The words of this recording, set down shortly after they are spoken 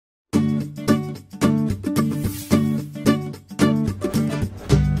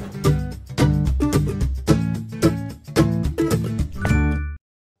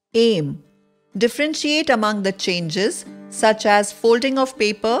Aim. Differentiate among the changes such as folding of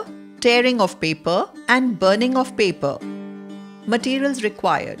paper, tearing of paper, and burning of paper. Materials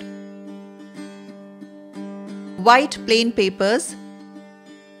required: white plain papers,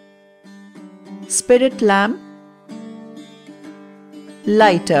 spirit lamp,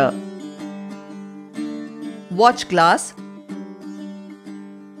 lighter, watch glass,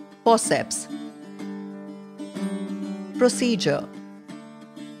 forceps. Procedure.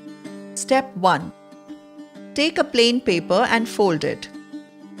 Step 1. Take a plain paper and fold it.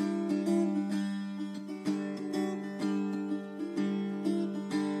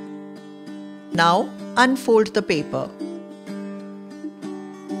 Now unfold the paper.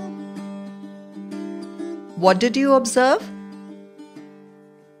 What did you observe?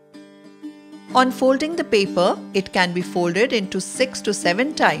 On folding the paper, it can be folded into 6 to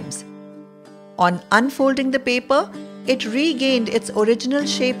 7 times. On unfolding the paper, it regained its original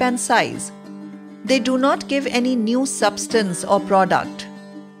shape and size. They do not give any new substance or product.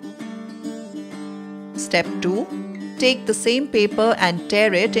 Step 2. Take the same paper and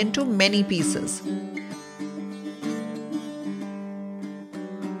tear it into many pieces.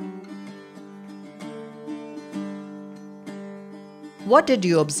 What did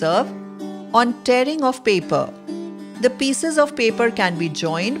you observe? On tearing of paper, the pieces of paper can be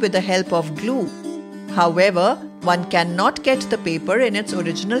joined with the help of glue. However, one cannot get the paper in its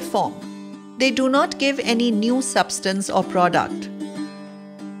original form. They do not give any new substance or product.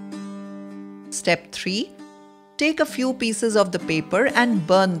 Step 3. Take a few pieces of the paper and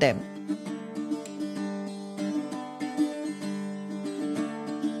burn them.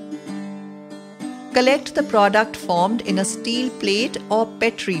 Collect the product formed in a steel plate or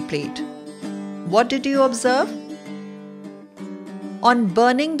Petri plate. What did you observe? On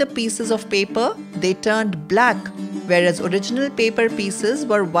burning the pieces of paper, they turned black, whereas original paper pieces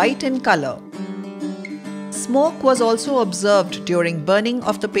were white in color. Smoke was also observed during burning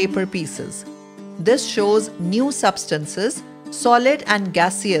of the paper pieces. This shows new substances, solid and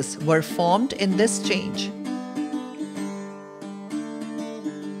gaseous, were formed in this change.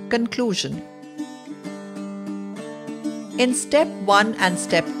 Conclusion. In step 1 and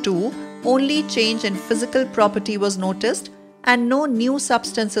step 2, only change in physical property was noticed and no new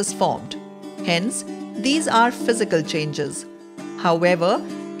substances formed. Hence, these are physical changes. However,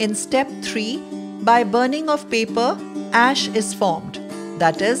 in step 3, by burning of paper, ash is formed.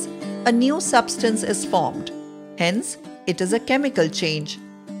 That is, a new substance is formed. Hence, it is a chemical change.